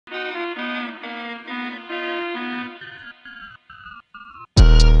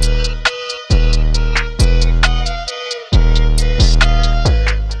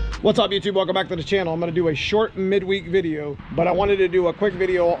What's up, YouTube? Welcome back to the channel. I'm going to do a short midweek video, but I wanted to do a quick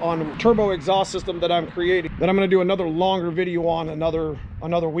video on turbo exhaust system that I'm creating, that I'm going to do another longer video on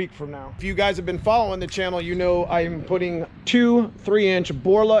another week from now. If you guys have been following the channel, you know I'm putting two 3-inch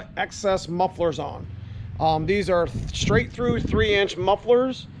Borla excess mufflers on. These are straight through 3-inch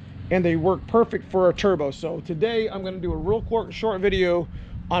mufflers, and they work perfect for a turbo. So today I'm going to do a real short video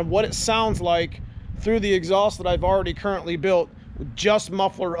on what it sounds like through the exhaust that I've already currently built, just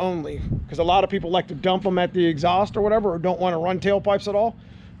muffler only, because a lot of people like to dump them at the exhaust or whatever, or don't want to run tailpipes at all.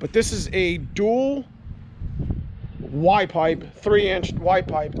 But this is a dual yPipe, 3-inch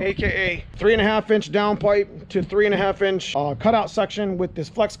yPipe, aka 3.5-inch downpipe to 3.5-inch cutout section with this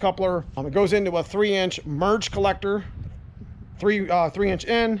flex coupler. It goes into a 3-inch merge collector, 3-inch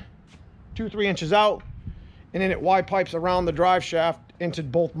in, 2 3 inches out, and then it yPipes around the drive shaft into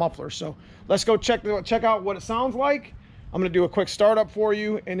both mufflers. So let's go check out what it sounds like. I'm going to do a quick startup for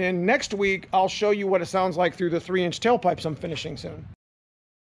you, and then next week I'll show you what it sounds like through the 3-inch tailpipes I'm finishing soon.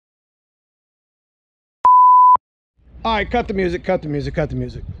 All right, cut the music.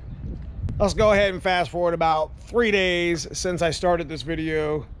 Let's go ahead and fast forward about 3 days since I started this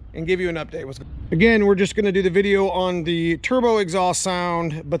video and give you an update. Again, we're just going to do the video on the turbo exhaust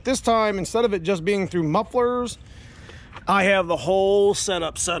sound, but this time, instead of it just being through mufflers, I have the whole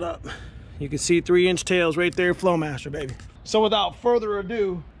setup set up. You can see 3-inch tails right there, Flowmaster, baby. So without further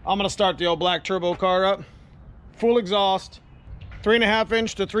ado, I'm gonna start the old black turbo car up. Full exhaust,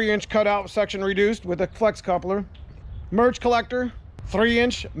 3.5-inch to 3-inch cutout section reduced with a flex coupler. Merge collector,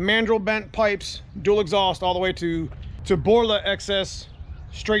 3-inch mandrel bent pipes, dual exhaust all the way to Borla XS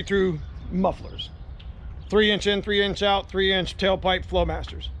straight through mufflers. 3-inch in, 3-inch out, 3-inch tailpipe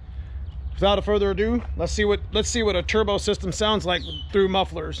Flowmasters. Without further ado, let's see what a turbo system sounds like through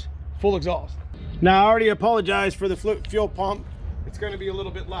mufflers. Full exhaust. Now, I already apologize for the fuel pump. It's going to be a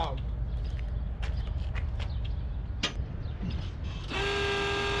little bit loud.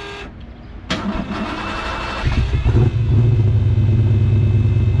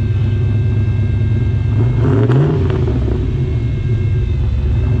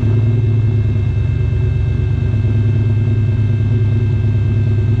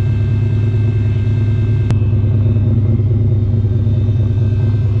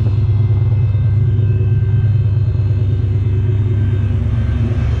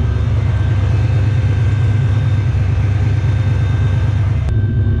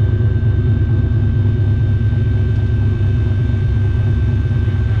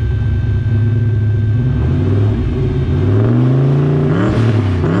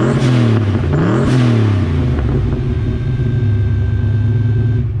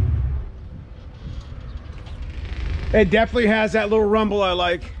 It definitely has that little rumble I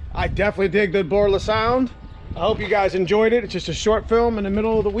like. I definitely dig the Borla sound. I hope you guys enjoyed it. It's just a short film in the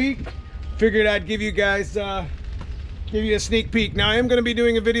middle of the week. Figured I'd give you guys, give you a sneak peek. Now I am gonna be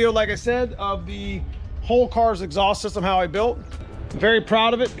doing a video, like I said, of the whole car's exhaust system, how I built. I'm very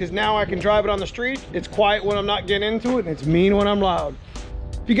proud of it because now I can drive it on the street. It's quiet when I'm not getting into it, and it's mean when I'm loud.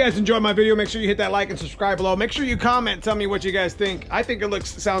 If you guys enjoyed my video, make sure you hit that like and subscribe below. Make sure you comment, tell me what you guys think. I think it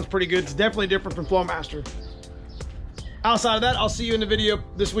sounds pretty good. It's definitely different from Flowmaster. Outside of that, I'll see you in the video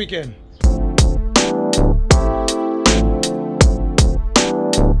this weekend.